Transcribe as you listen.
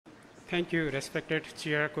Thank you, respected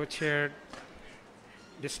Chair, Co-Chair,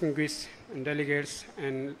 distinguished delegates,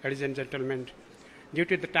 and ladies and gentlemen. Due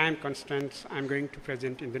to the time constraints, I'm going to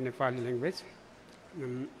present in the Nepali language.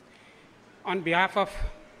 On behalf of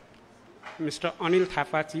Mr. Anil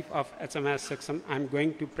Thapa, Chief of HMIS Section, I'm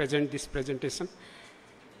going to present this presentation.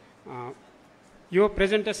 Your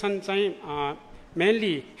presentation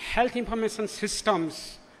mainly health information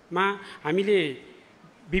systems मा हामीले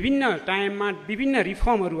विभिन्न टाइममा विभिन्न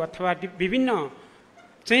रिफर्महरू अथवा विभिन्न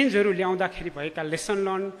चेन्जहरू ल्याउँदाखेरि भएका lesson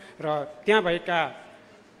learn र त्यहाँ भएका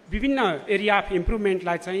विभिन्न एरिया अफ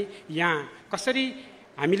इम्प्रुभमेन्टलाई चाहिँ यहाँ कसरी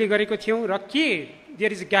हामीले गरेको थियौं र के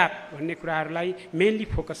देयर इज ग्याप भन्ने कुराहरूलाई मेनली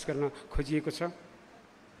फोकस गर्न खोजिएको छ।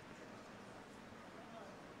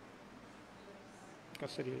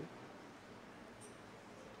 कसरी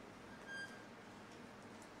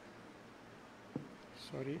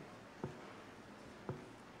Sorry.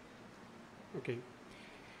 Okay.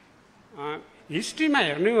 हिस्ट्रीमा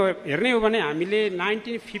हेर्ने हो भने हामीले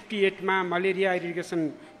 1958 मा मलेरिया इरिगेसन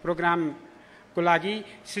प्रोग्रामको लागि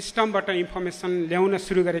सिस्टमबाट इन्फर्मेसन ल्याउन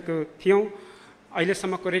सुरु गरेको थियौं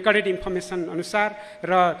अहिलेसम्मको रेकर्डेड इन्फर्मेसन अनुसार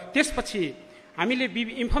र त्यसपछि हामीले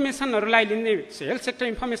इन्फर्मेसनहरूलाई लिने हेल्थ सेक्टर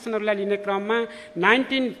इन्फर्मेसनहरूलाई लिने क्रममा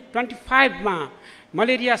 1925 मा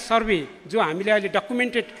मलेरिया सर्वे जो हामीले अहिले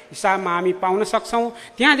डकुमेन्टेड हिसाबमा हामी पाउन सक्छौं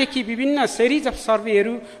त्यहाँदेखि विभिन्न सिरिज अफ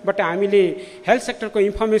सर्वेहरूबाट हामीले हेल्थ सेक्टरको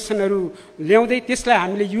इन्फर्मेसनहरू ल्याउँदै त्यसलाई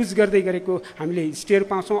हामीले युज गर्दै गरेको हामीले हिस्ट्रीहरू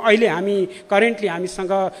पाउँछौं। अहिले हामी करेन्टली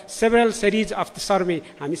हामीसँग several series of the survey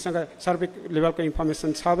हामीसँग सर्वे लेभलको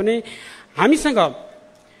इन्फर्मेसन छ भने हामीसँग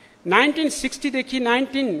 1960 देखि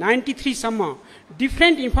 1993 सम्म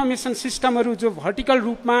डिफ्रेन्ट इन्फर्मेसन सिस्टमहरू जो भर्टिकल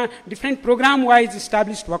रूपमा डिफ्रेन्ट प्रोग्राम वाइज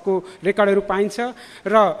इस्टाब्लिस्ड भएको रेकर्डहरू पाइन्छ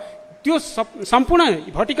र त्यो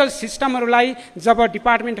सम्पूर्ण vertical सिस्टमहरूलाई job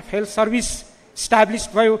department of health service established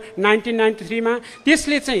भयो 1993 मा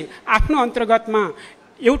त्यसले चाहिँ आफ्नो अन्तर्गतमा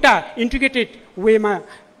एउटा इन्टिग्रेटेड वेमा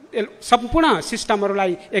सम्पूर्ण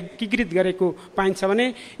सिस्टमहरूलाई एकीकृत गरेको पाइन्छ भने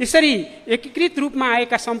यसरी एकीकृत रूपमा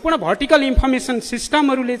आएका सम्पूर्ण भर्टिकल इन्फर्मेसन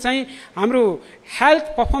सिस्टमहरूले चाहिँ हाम्रो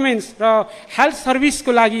हेल्थ परफर्मेन्स र हेल्थ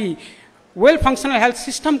सर्भिसको लागि वेल फङ्सनल हेल्थ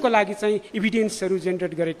सिस्टमको लागि चाहिँ एभिडेन्सहरू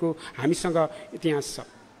जेनेरेट गरेको हामीसँग इतिहास छ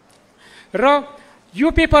र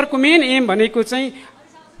यो पेपरको मेन एम भनेको चाहिँ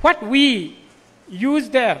what we use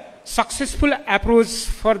their successful approach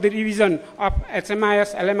for the revision of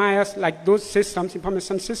HMIS, LMIS, like those systems,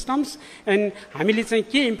 information systems, and हामीले चाहिँ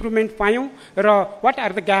के इम्प्रुभमेन्ट पायौं र what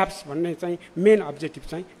are the gaps भन्ने चाहिँ मेन अब्जेक्टिभ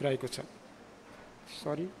चाहिँ रहेको छ।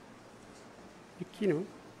 सरी यो किन हो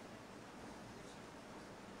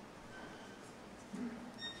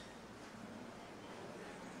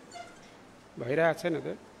भइरहेको छैन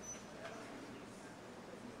त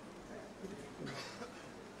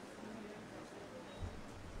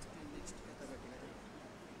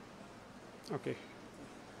Okay.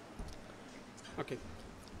 Okay.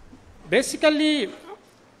 Basically,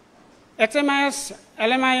 HMIS,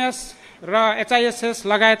 LMIS र HISS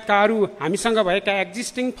लगायतका अरू हामीसँग भएका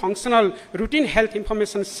existing functional routine health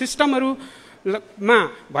information सिस्टमहरूमा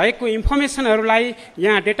भएको इन्फर्मेसनहरूलाई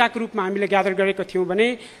यहाँ डेटाको रूपमा हामीले ग्यादर गरेको थियौं भने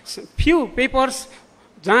फ्यु पेपर्स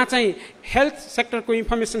जहाँ चाहिँ हेल्थ सेक्टरको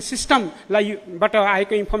इन्फर्मेसन सिस्टमबाट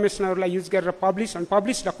आएको इन्फर्मेसनहरूलाई युज गरेर पब्लिश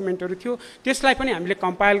अनपब्लिश डकुमेन्टहरू थियो त्यसलाई पनि हामीले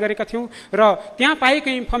कम्पाइल गरेका थियौं र त्यहाँ पाएको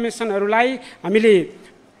इन्फर्मेसनहरूलाई हामीले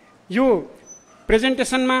यो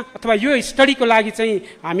प्रेजेन्टेसनमा अथवा यो स्टडीको लागि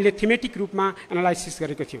चाहिँ हामीले थीमेटिक रूपमा एनालाइसिस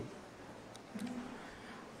गरेको थियौं।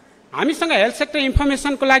 हामीसँग हेल्थ सेक्टर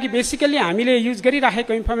इन्फर्मेसनको लागि बेसिकली हामीले युज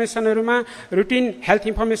गरिराखेको इन्फर्मेसनहरूमा routine health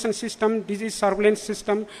information system, disease surveillance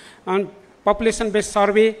system, population based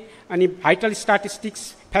survey अनि भाइटल स्ट्याटिस्टिक्स,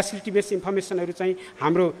 फ्यासिलिटी बेस्ड इन्फर्मेसनहरू चाहिँ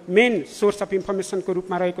हाम्रो मेन सोर्स अफ इन्फर्मेसनको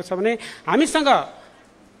रूपमा रहेको छ भने हामीसँग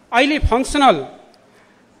अहिले फङ्सनल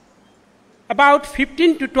अबाउट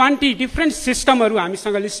 15 to 20 डिफ्रेन्ट सिस्टमहरू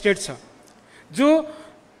हामीसँग लिस्टेड छ जो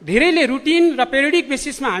धेरैले रुटिन र पेरियोडिक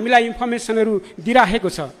बेसिसमा हामीलाई इन्फर्मेसनहरू दिइराखेको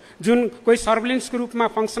छ जुन कोही सर्भेलेन्सको रूपमा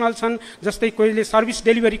फङ्सनल छन् जस्तै कोहीले सर्भिस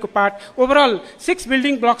डेलिभरीको पार्ट ओभरअल 6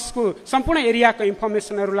 बिल्डिङ ब्लक्सको सम्पूर्ण एरियाको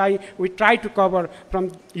इन्फर्मेसनहरूलाई we try to cover from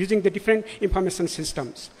using the different information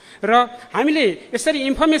systems र हामीले यसरी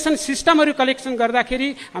इन्फर्मेसन सिस्टमहरू कलेक्सन गर्दाखेरि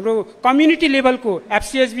हाम्रो कम्युनिटी लेभलको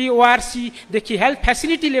एफसीएसबी ओआरसी देखि हेल्थ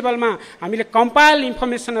फ्यासिलिटी लेभलमा हामीले compile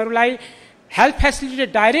इन्फर्मेसनहरूलाई health facility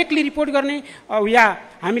directly report गर्ने या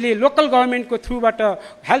हामीले लोकल गभर्नमेन्टको थ्रुबाट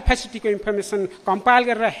हेल्थ फ्यासिलिटीको इन्फर्मेसन कम्पाइल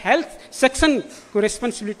गरेर हेल्थ सेक्सनको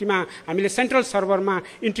रेस्पोन्सिबिलिटीमा हामीले सेन्ट्रल सर्भरमा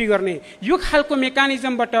इन्ट्री गर्ने यो खालको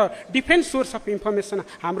मेकानिजमबाट डिफ्रेन्ट सोर्स अफ इन्फर्मेसन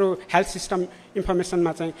हाम्रो हेल्थ सिस्टम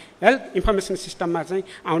इन्फर्मेसनमा चाहिँ हेल्थ इन्फर्मेसन सिस्टममा चाहिँ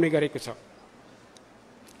आउने गरेको छ।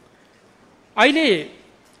 अहिले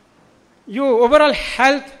यो ओभरअल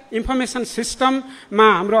हेल्थ इन्फर्मेसन सिस्टममा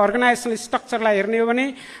हाम्रो अर्गनाइजेसनल स्ट्रक्चरलाई हेर्ने हो भने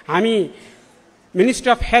हामी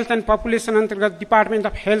ministry of health and population अन्तर्गत डिपार्टमेन्ट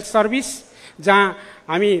अफ हेल्थ सर्भिस, जहाँ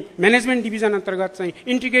हामी म्यानेजमेन्ट डिभिजन अन्तर्गत चाहिँ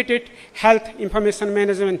इन्टिग्रेटेड हेल्थ इन्फर्मेसन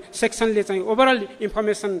म्यानेजमेन्ट सेक्सनले चाहिँ ओभरअल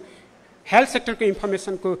इन्फर्मेसन हेल्थ सेक्टरको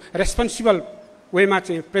इन्फर्मेसनको रेस्पोन्सिबल वेमा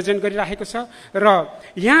चाहिँ प्रेजेन्ट गरिरहेको छ। र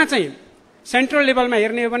यहाँ चाहिँ सेन्ट्रल लेभलमा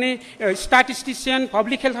हेर्ने हो भने स्ट्याटिस्टिसियन,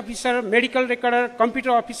 public health officer, medical recorder, computer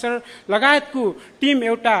officer लगायतको team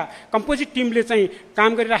एउटा कम्पोजिट टिमले चाहिँ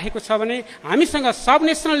काम गरिरहेको छ भने हामीसँग सब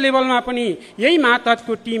नेसनल लेभलमा पनि यही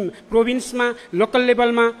मातहतको टिम प्रोभिन्समा, लोकल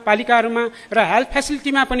लेभलमा, पालिकाहरूमा र हेल्थ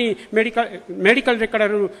फेसिलिटीमा पनि मेडिकल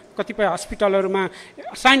रेकर्डरहरू कतिपय हस्पिटलहरूमा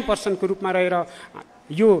असाइन पर्सनको रूपमा रहेर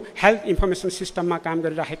यो हेल्थ इन्फर्मेसन सिस्टममा काम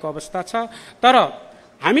गरिरहेको अवस्था छ। तर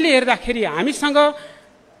हामीले हेर्दाखेरि हामीसँग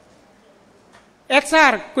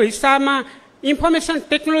एचआर को हिसाबमा इन्फर्मेसन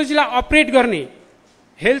टेक्नोलोजीलाई अपरेट गर्ने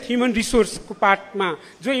हेल्थ ह्युमन रिसोर्सको पार्टमा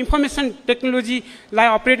जो इन्फर्मेसन टेक्नोलोजीलाई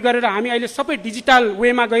अपरेट गरेर हामी अहिले सबै डिजिटल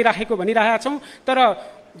वेमा गइरहेको भनिरहेका छौँ। तर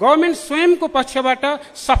गभर्मेन्ट स्वयंको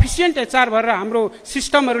पक्षबाट सफिसियन्ट एचआर भएर हाम्रो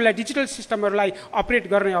सिस्टमहरूलाई, डिजिटल सिस्टमहरूलाई अपरेट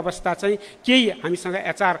गर्ने अवस्था चाहिँ केही हामीसँग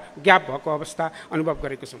एचआर ग्याप भएको अवस्था अनुभव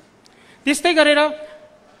गरेको छौँ। त्यस्तै गरेर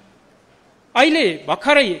अहिले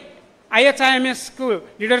भर्खरै आइएचआइएमएसको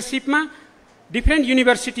लिडरसिपमा different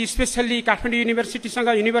university, specially Kathmandu युनिभर्सिटीसँग,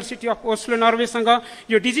 university of Oslo नर्वेसँग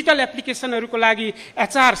यो डिजिटल एप्लिकेसनहरूको लागि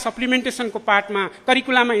एचआर सप्लिमेन्टेसनको पार्टमा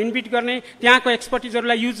करिकुलामा इन्भिट गर्ने, त्यहाँको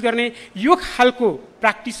एक्सपर्टिजहरूलाई युज गर्ने यो खालको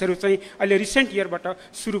प्र्याक्टिसहरू चाहिँ अहिले रिसेन्ट इयरबाट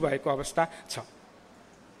सुरु भएको अवस्था छ।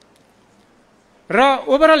 र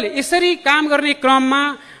ओभरअल यसरी काम गर्ने क्रममा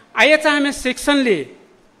आइएचआइएमएस सेक्सनले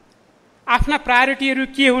आफ्ना प्रायोरिटीहरू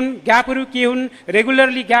के हुन्, ग्यापहरू के हुन्,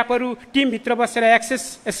 रेगुलरली ग्यापहरू टिमभित्र बसेर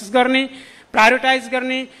एसेस गर्ने, प्रायोरिटाइज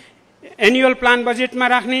गर्ने, एनुअल प्लान बजेटमा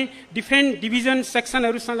राख्ने, डिफ्रेन्ट डिभिजन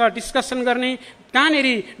सेक्सनहरूसँग डिस्कसन गर्ने,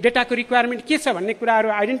 कहाँनेरि डेटाको रिक्वायरमेन्ट के छ भन्ने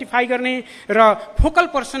कुराहरू आइडेन्टिफाई गर्ने र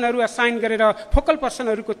फोकल पर्सनहरू असाइन गरेर फोकल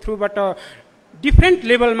पर्सनहरूको थ्रुबाट डिफ्रेन्ट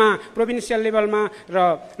लेभलमा, प्रोभिन्सियल लेभलमा र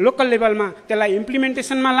लोकल लेभलमा त्यसलाई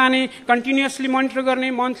इम्प्लिमेन्टेसनमा लाने, कन्टिन्युअसली मोनिटर गर्ने,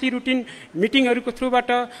 मन्थली रुटिन मिटिङहरूको थ्रुबाट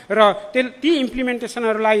र ती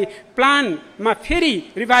इम्प्लिमेन्टेसनहरूलाई प्लानमा फेरि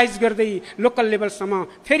रिभाइज गर्दै लोकल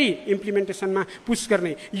लेभलसम्म फेरि इम्प्लिमेन्टेसनमा पुस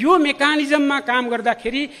गर्ने, यो मेकानिजममा काम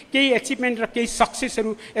गर्दाखेरि केही एचिभमेन्ट र केही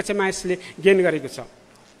सक्सेसहरू एचएमआइएसले गेन गरेको छ।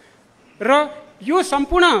 र यो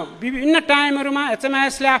सम्पूर्ण विभिन्न टाइमहरूमा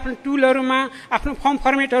एचएमआइएसले आफ्नो टुलहरूमा, आफ्नो फर्म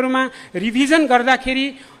फर्मेटहरूमा रिभिजन गर्दाखेरि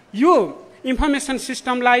यो इन्फर्मेसन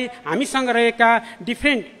सिस्टमलाई हामीसँग रहेका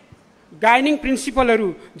डिफ्रेन्ट गाइडिङ प्रिन्सिपलहरू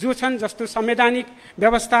जो छन्, जस्तो संवैधानिक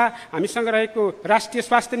व्यवस्था, हामीसँग रहेको राष्ट्रिय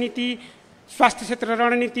स्वास्थ्य नीति, स्वास्थ्य क्षेत्र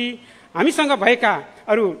रणनीति, हामीसँग भएका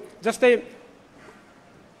अरू जस्तै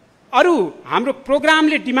अरू हाम्रो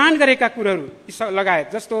प्रोग्रामले डिमान्ड गरेका कुराहरू लगायत,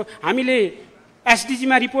 जस्तो हामीले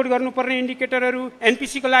एसडिजीमा रिपोर्ट गर्नुपर्ने इन्डिकेटरहरू,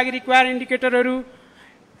 एनपिसीको लागि रिक्वायर इन्डिकेटरहरू,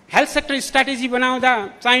 हेल्थ सेक्टर स्ट्राटेजी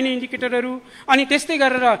बनाउँदा चाहिने इन्डिकेटरहरू, अनि त्यस्तै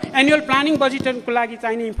गरेर एनुअल प्लानिङ बजेटको लागि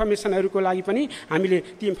चाहिने इन्फर्मेसनहरूको लागि पनि हामीले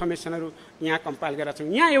ती इन्फर्मेसनहरू यहाँ कम्पाइल गरेका छौँ।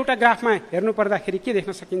 यहाँ एउटा ग्राफमा हेर्नु पर्दाखेरि के देख्न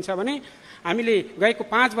सकिन्छ भने हामीले गएको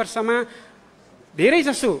 5 वर्षमा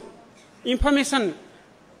धेरैजसो इन्फर्मेसन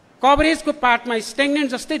कभरेजको पार्टमा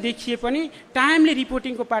स्टेग्नेन्ट जस्तै देखिए पनि टाइमली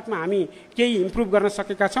रिपोर्टिङको पार्टमा हामी केही इम्प्रुभ गर्न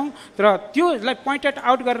सकेका छौँ। र त्योलाई पोइन्टेड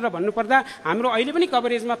आउट गरेर भन्नुपर्दा हाम्रो अहिले पनि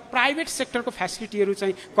कभरेजमा प्राइभेट सेक्टरको फेसिलिटीहरू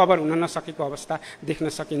चाहिँ कभर हुन नसकेको अवस्था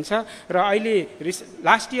देख्न सकिन्छ। र अहिले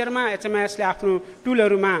लास्ट इयरमा एचएमआइएसले आफ्नो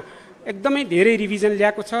टुलहरूमा एकदमै धेरै रिभिजन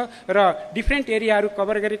ल्याएको छ र डिफ्रेन्ट एरियाहरू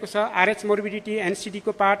कभर गरेको छ। आरएच मोर्बिडिटी, एनसिडीको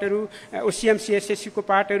पार्टहरू, ओसिएमसी एसएससीको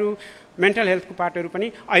पार्टहरू, मेन्टल हेल्थको पार्टहरू पनि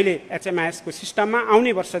अहिले एचएमआइएसको सिस्टममा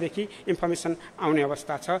आउने वर्षदेखि इन्फर्मेसन आउने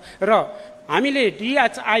अवस्था छ। र हामीले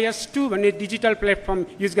DHIS2 भन्ने डिजिटल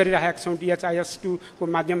प्लेटफर्म युज गरिरहेका छौँ। DHIS2 को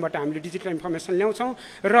माध्यमबाट हामीले डिजिटल इन्फर्मेसन ल्याउँछौँ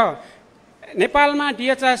र नेपालमा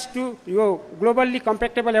DHIS2 यो ग्लोबल्ली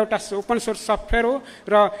कम्प्याक्टेबल एउटा ओपन सोर्स सफ्टवेयर हो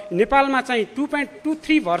र नेपालमा चाहिँ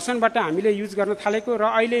 2.23 भर्सनबाट हामीले युज गर्न थालेको र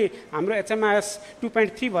अहिले हाम्रो एचएमआइएस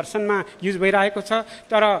 2.3 भर्सनमा युज भइरहेको छ।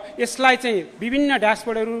 तर यसलाई चाहिँ विभिन्न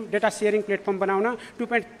ड्यासबोर्डहरू, डेटा सेयरिङ प्लेटफर्म बनाउन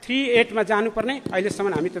 2.38 मा जानुपर्ने,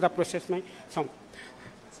 अहिलेसम्म हामी त्यता प्रोसेसमै छौँ।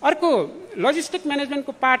 अर्को लजिस्टिक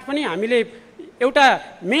म्यानेजमेन्टको पार्ट पनि हामीले एउटा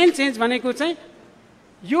मेन चेन्ज भनेको चाहिँ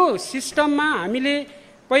यो सिस्टममा हामीले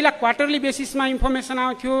पहिला क्वार्टरली बेसिसमा इन्फर्मेसन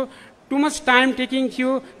आउँथ्यो, टु मच टाइम टेकिङ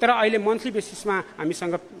थियो, तर अहिले मन्थली बेसिसमा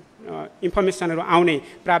हामीसँग इन्फर्मेसनहरू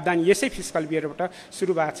आउने प्रावधान यसै फिस्कल बियरबाट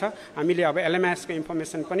सुरु भएको छ। हामीले अब एलएमआइएसको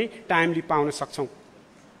इन्फर्मेसन पनि टाइमली पाउन सक्छौँ।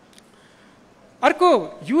 अर्को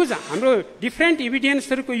युज हाम्रो डिफ्रेन्ट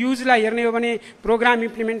इभिडेन्सहरूको युजलाई हेर्ने हो भने प्रोग्राम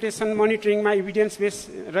इम्प्लिमेन्टेसन मोनिटरिङमा इभिडेन्स बेस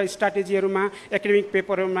र स्ट्राटेजीहरूमा एकाडेमिक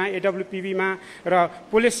पेपरहरूमा एडब्ल्युपिबीमा र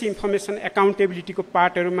पोलिसी इन्फर्मेसन एकाउन्टेबिलिटीको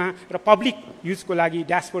पार्टहरूमा र पब्लिक युजको लागि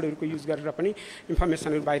ड्यासबोर्डहरूको युज गरेर पनि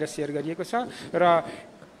इन्फर्मेसनहरू बाहिर सेयर गरिएको छ र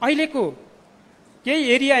अहिलेको केही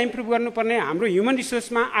एरिया इम्प्रुभ गर्नुपर्ने हाम्रो human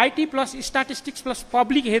रिसोर्समा IT plus statistics plus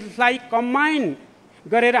public हेल्थलाई कम्बाइन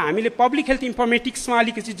गरेर हामीले पब्लिक हेल्थ इन्फर्मेटिक्समा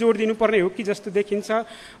अलिकति जोड दिनुपर्ने हो कि जस्तो देखिन्छ।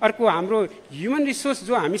 अर्को हाम्रो ह्युमन रिसोर्स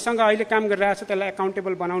जो हामीसँग अहिले काम गरिरहेको छ त्यसलाई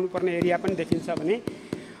एकाउन्टेबल बनाउनु पर्ने एरिया पनि देखिन्छ भने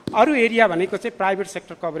अरू एरिया भनेको चाहिँ प्राइभेट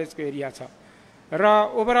सेक्टर कभरेजको एरिया छ र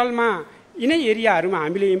ओभरअलमा यिनै एरियाहरूमा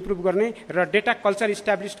हामीले इम्प्रुभ गर्ने र डेटा कल्चर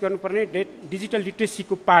इस्टाब्लिस गर्नुपर्ने डिजिटल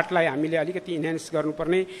लिट्रेसीको पार्टलाई हामीले अलिकति इन्हान्स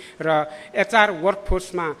गर्नुपर्ने र एचआर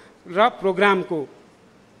वर्कफोर्समा र प्रोग्रामको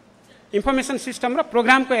इन्फर्मेसन सिस्टम र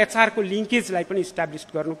प्रोग्रामको एचआरको लिङ्केजलाई पनि इस्टाब्लिस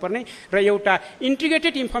गर्नुपर्ने र एउटा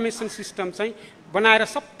इन्टिग्रेटेड इन्फर्मेसन सिस्टम चाहिँ बनाएर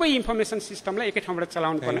सबै इन्फर्मेसन सिस्टमलाई एकै ठाउँबाट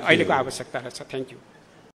चलाउनु पर्ने अहिलेको आवश्यकता रहेछ। Thank you.